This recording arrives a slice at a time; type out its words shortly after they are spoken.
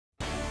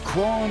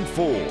Kron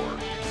 4,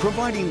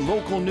 providing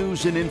local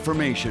news and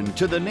information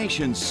to the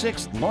nation's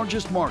 6th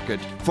largest market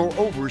for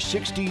over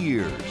 60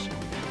 years.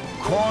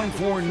 Kron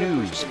 4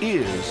 News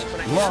is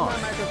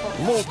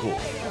live, local,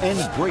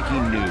 and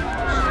breaking news.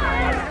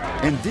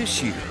 And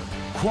this year,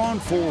 Kron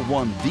 4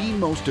 won the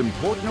most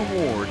important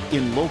award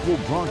in local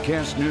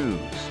broadcast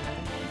news.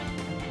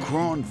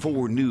 Kron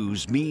 4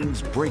 News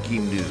means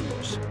breaking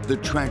news. The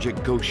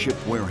tragic ghost ship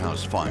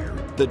warehouse fire,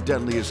 the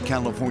deadliest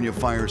California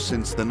fire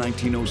since the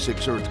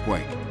 1906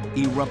 earthquake.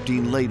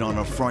 Erupting late on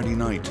a Friday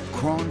night,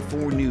 Kron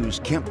 4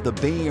 News kept the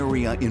Bay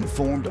Area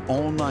informed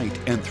all night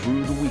and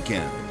through the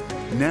weekend.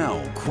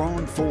 Now,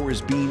 Kron 4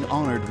 is being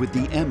honored with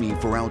the Emmy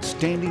for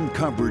outstanding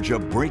coverage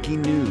of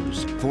breaking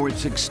news for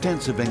its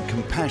extensive and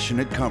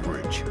compassionate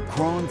coverage.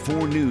 Kron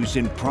 4 News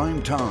in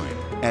prime time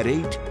at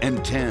 8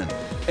 and 10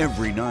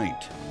 every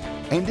night.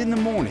 And in the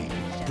morning,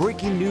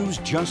 breaking news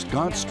just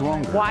got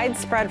stronger.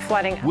 Widespread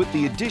flooding. With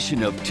the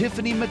addition of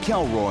Tiffany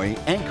McElroy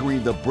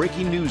anchoring the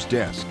breaking news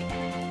desk.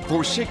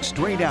 For 6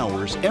 straight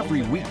hours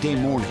every weekday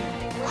morning,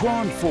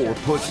 Kron 4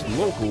 puts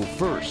local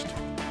first.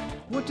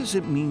 What does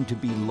it mean to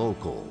be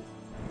local?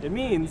 It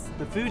means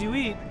the food you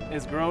eat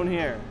is grown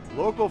here.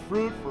 Local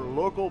fruit for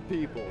local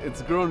people.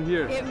 It's grown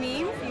here. It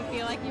means you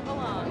feel like you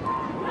belong.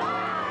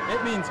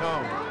 It means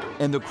home.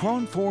 And the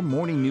Kron 4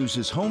 Morning News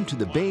is home to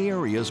the Bay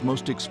Area's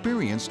most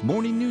experienced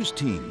morning news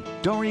team.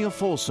 Daria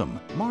Folsom,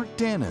 Mark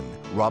Dannon,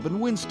 Robin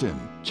Winston,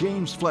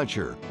 James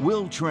Fletcher,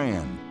 Will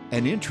Tran,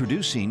 and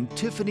introducing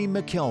Tiffany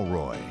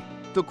McElroy.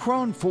 The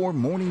Kron 4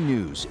 Morning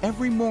News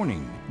every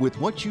morning with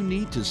what you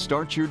need to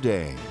start your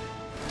day.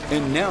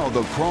 And now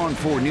the Kron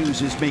 4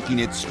 News is making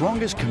its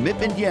strongest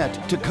commitment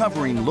yet to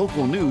covering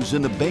local news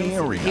in the Bay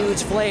Area.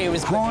 Huge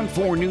flames. Kron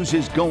 4 News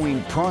is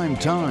going prime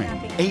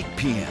time, 8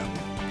 p.m.,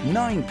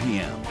 9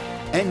 p.m.,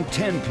 and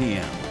 10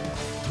 p.m.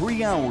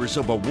 3 hours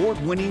of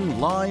award-winning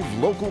live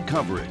local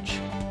coverage.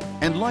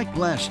 And like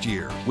last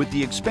year, with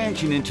the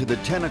expansion into the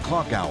 10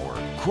 o'clock hour,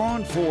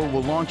 Kron 4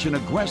 will launch an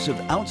aggressive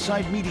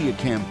outside media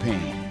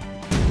campaign.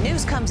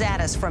 News comes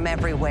at us from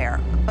everywhere,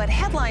 but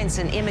headlines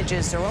and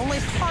images are only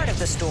part of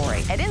the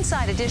story. At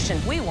Inside Edition,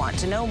 we want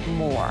to know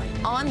more.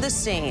 On the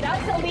scene.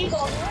 That's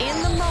illegal.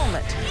 In the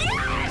moment.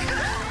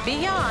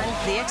 Beyond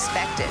the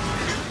expected.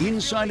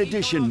 Inside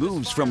Edition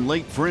moves from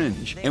late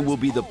fringe and will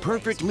be the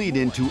perfect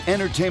lead-in to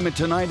Entertainment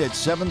Tonight at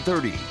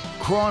 7:30.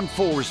 Kron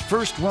 4's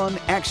first-run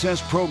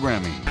access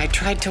programming. I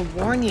tried to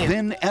warn you.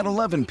 Then at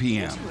 11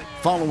 p.m.,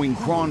 following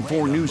Kron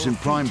 4 News in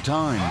prime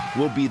time,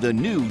 will be the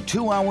new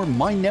 2-hour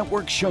My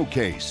Network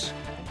showcase.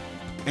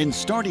 And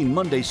starting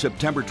Monday,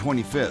 September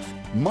 25th,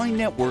 My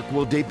Network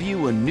will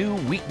debut a new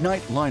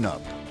weeknight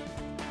lineup.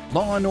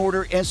 Law &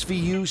 Order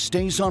SVU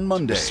stays on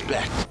Monday.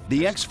 Respect.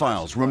 The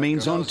X-Files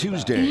remains on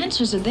Tuesday. The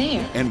answers are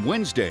there. And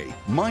Wednesday,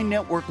 My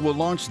Network will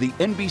launch the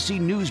NBC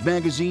News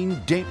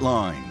magazine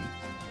Dateline.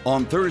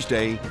 On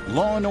Thursday,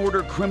 Law &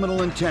 Order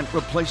Criminal Intent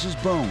replaces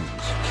Bones.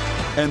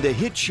 And the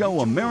hit show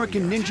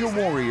American Ninja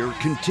Warrior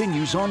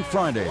continues on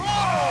Friday.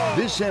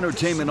 This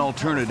entertainment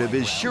alternative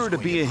is sure to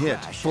be a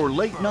hit for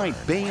late-night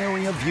Bay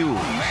Area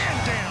viewers.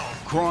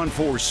 Kron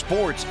 4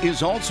 Sports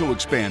is also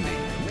expanding.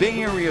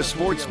 Bay Area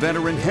sports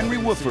veteran Henry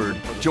Woodford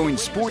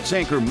joins sports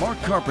anchor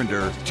Mark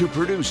Carpenter to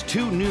produce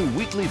 2 new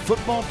weekly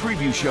football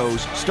preview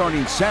shows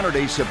starting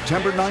Saturday,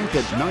 September 9th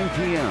at 9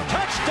 p.m.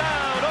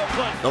 Touchdown,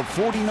 Oakland! The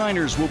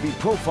 49ers will be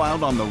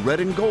profiled on the Red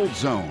and Gold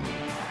Zone,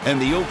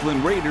 and the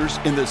Oakland Raiders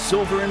in the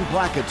Silver and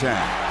Black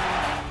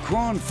Attack.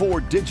 Kron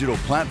 4 digital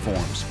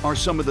platforms are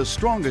some of the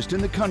strongest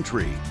in the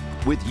country,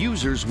 with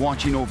users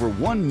watching over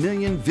 1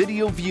 million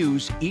video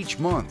views each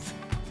month.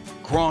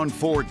 Kron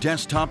 4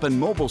 desktop and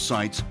mobile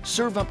sites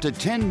serve up to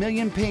 10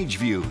 million page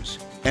views,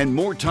 and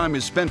more time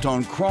is spent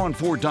on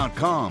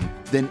Kron4.com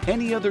than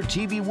any other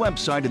TV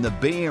website in the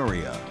Bay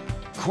Area.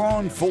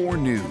 Kron 4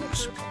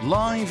 News,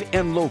 live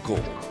and local,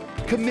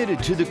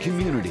 committed to the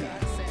community.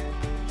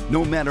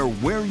 No matter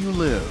where you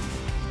live,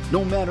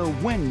 no matter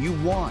when you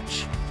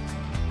watch,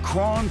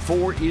 Kron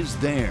 4 is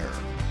there,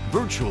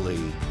 virtually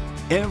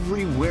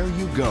everywhere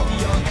you go.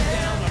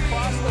 Down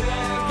across the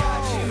line.